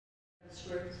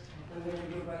experts. I'm going to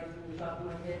do it right from the top of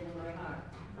my head and my heart.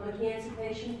 I'm a cancer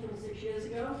patient from 6 years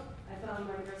ago. I found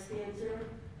my breast cancer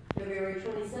February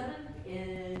 27th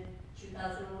in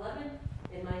 2011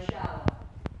 in my shower.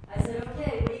 I said,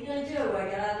 okay, what are you going to do? I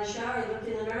got out of the shower, I looked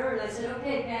in the mirror, and I said,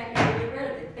 okay, Pat, you're going to get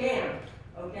rid of it. Bam.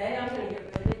 Okay, I'm going to get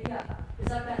rid of it, yeah.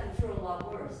 Because I've gotten through a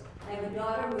lot worse. I have a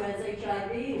daughter who has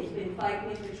HIV and has been fighting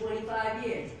me for 25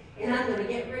 years, and I'm going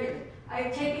to get rid of it.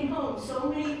 I've taken home so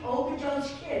many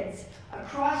overdose kids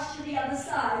across to the other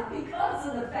side because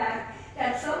of the fact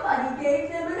that somebody gave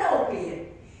them an opiate.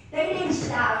 They didn't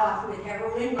start off with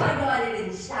heroin. My daughter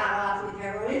didn't start off with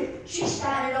heroin. She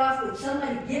started off with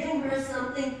somebody giving her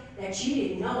something that she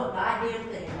didn't know a goddamn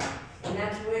thing about. And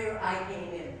that's where I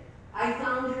came in. I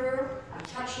found her, I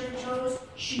touched her toes,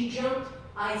 she jumped.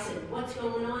 I said, what's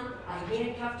going on? I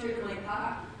handcuffed her to my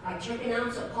car. I took an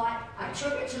ounce of pot. I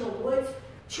took her to the woods.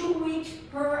 2 weeks,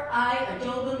 her, I, a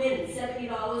Doberman, and $70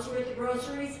 worth of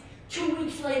groceries. 2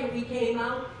 weeks later, we came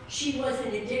out. She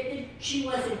wasn't addicted. She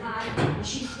wasn't high. And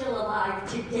she's still alive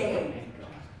today.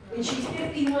 And she's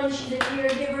 51. She's a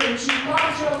caregiver, and she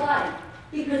loves her life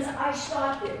because I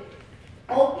stopped it.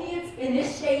 Opiates in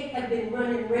this state have been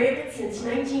running rampant since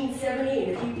 1970,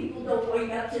 and if you people don't wake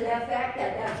up to that fact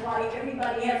that that's why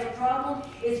everybody has a problem,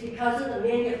 it's because of the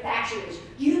manufacturers.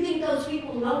 Do you think those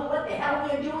people know what the hell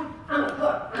they're doing? I'm a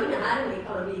cook. I know how to make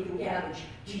corned beef and cabbage.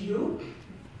 Do you?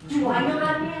 Do I know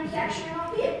how to manufacture an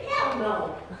opiate? Hell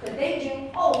no. But they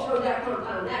do. Oh, throw that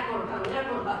compound, that compound, that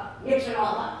compound, mix it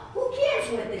all up. Who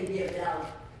cares what they give out,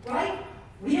 right?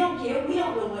 We don't care. We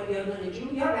don't know what you're going to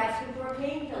do. You're asking for a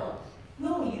painkiller.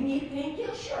 No, you need a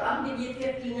painkiller? Sure, I'll give you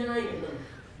 59 of them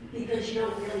because you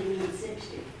don't really need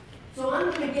 60. So I'm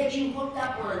going to get you hooked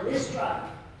up on this drug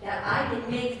that I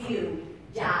can make you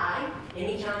die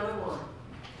anytime I want.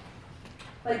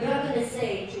 But you're going to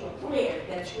say to a plant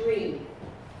that's green,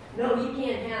 no, you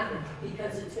can't have it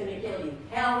because it's going to kill you.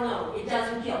 Hell no, it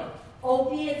doesn't kill.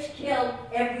 Opiates kill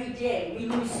every day. We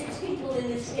lose 6 people in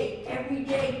this state every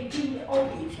day due to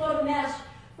opiates.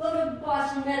 Go to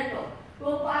Boston Medical.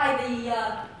 Go by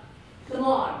the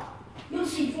morgue. You'll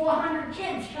see 400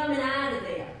 kids coming out of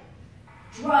there,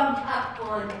 drugged up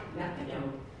on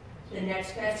methadone, the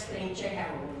next best thing to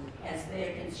heroin, as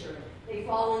they're concerned. They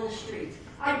fall in the streets.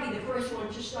 I'd be the first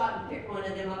one to stop and pick one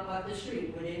of them up off the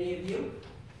street. Would any of you?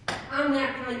 I'm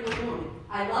that kind of woman.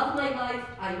 I love my life,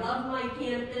 I love my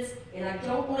cannabis, and I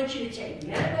don't want you to take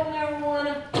medical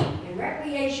marijuana and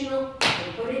recreational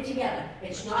and put it together.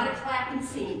 It's not a clapping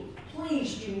scene.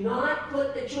 Please do not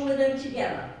put the two of them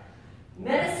together.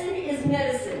 Medicine is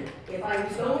medicine. If I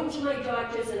was going to my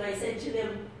doctors and I said to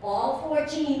them, all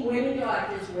 14 women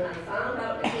doctors, when I found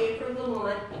out I came from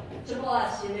Vermont to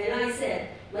Boston, and I said,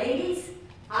 ladies,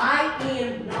 I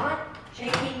am not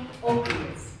taking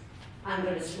opiates. I'm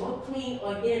going to smoke clean,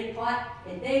 organic pot,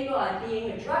 and thank God,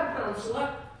 being a drug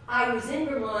counselor, I was in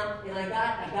Vermont, and I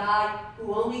got a guy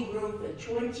who only grew for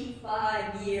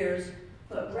 25 years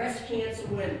for breast cancer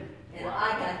women, and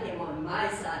I got him on my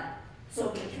side. So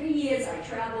for 3 years, I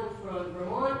traveled from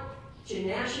Vermont to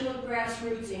National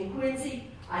Grassroots in Quincy.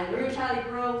 I learned how to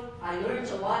grow. I learned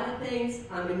a lot of things.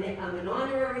 I'm an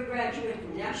honorary graduate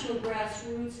from National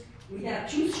Grassroots. We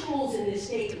have 2 schools in this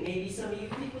state, and maybe some of you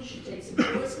people should take some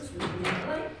courses with me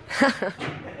tonight.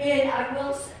 And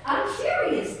I'm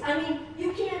serious. I mean,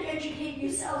 you can't educate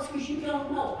yourselves because you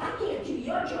don't know. I can't do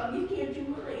your job, you can't do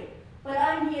mine. But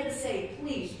I'm here to say,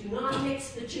 please, do not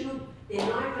mix the two. They're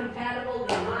not compatible,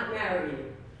 they're not married.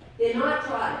 They're not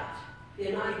product.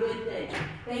 They're not a good thing.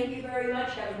 Thank you very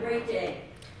much, have a great day.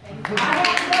 I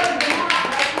have to go to Vermont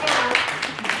right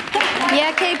now.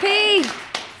 Yeah, KP.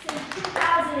 Since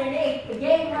 2008, the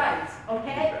gay rights,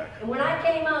 okay? And when I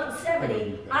came out in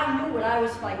 70, I knew what I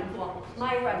was fighting for.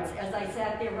 My rights, as I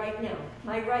sat there right now.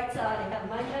 My rights are to have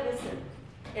my medicine.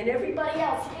 And everybody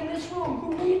else in this room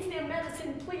who needs their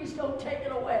medicine, please don't take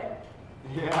it away.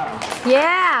 Yeah.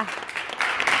 Yeah.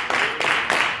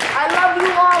 I love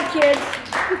you all, kids.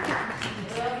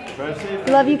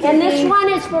 Love you, KP. And this one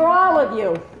is for all of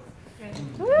you.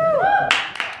 Woo.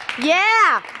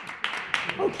 Yeah.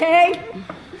 Okay?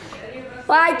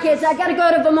 Bye, kids. I got to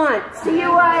go to Vermont. See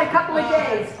you in a couple of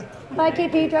days. Bye,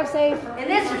 KP. Drive safe. And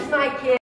this is my kid.